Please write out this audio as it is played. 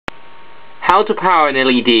how to power an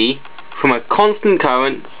LED from a constant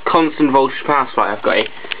current, constant voltage power supply. I've got a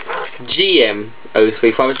GM035, it's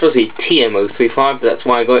supposed to be TM035, but that's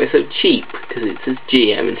why I got it so cheap, because it says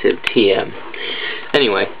GM instead of TM.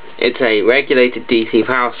 Anyway, it's a regulated DC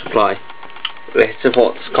power supply. It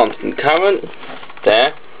supports constant current,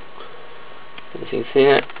 there, as you can see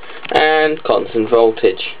that, and constant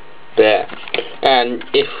voltage, there. And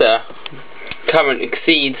if current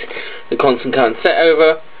exceeds the constant current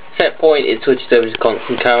set point, it switches over to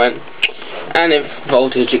constant current, and if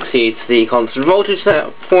voltage exceeds the constant voltage set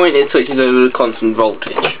point, it switches over to constant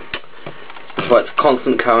voltage. So it's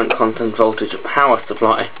constant current, constant voltage power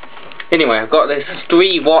supply. Anyway, I've got this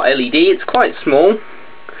 3-watt LED. It's quite small,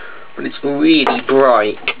 but it's really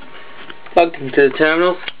bright. Plugged into the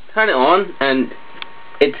terminals, turn it on, and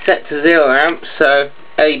it's set to 0 amps, so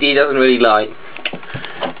LED doesn't really light.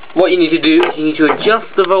 What you need to do is you need to adjust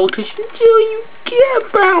the voltage until you get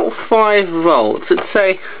about 5 volts. Let's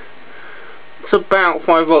say it's about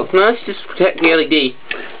 5 volts. Now let's just protect the LED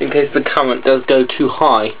in case the current does go too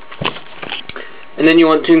high. And then you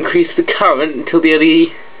want to increase the current until the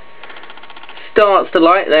LED starts to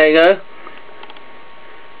light. There you go.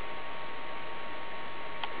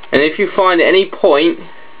 And if you find at any point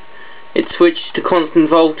it switched to constant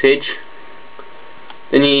voltage,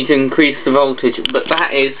 then you need to increase the voltage, but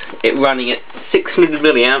that is it running at 600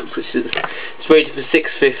 milliamps, which is it's rated for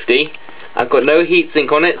 650. I've got no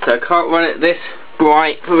heatsink on it, so I can't run it this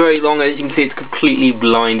bright for very long. As you can see, it's completely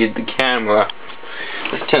blinded the camera.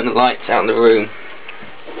 Let's turn the lights out in the room.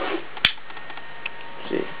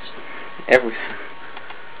 Everything.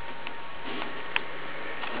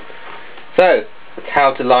 So that's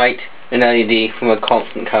how to light an LED from a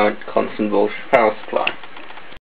constant current, constant voltage power supply.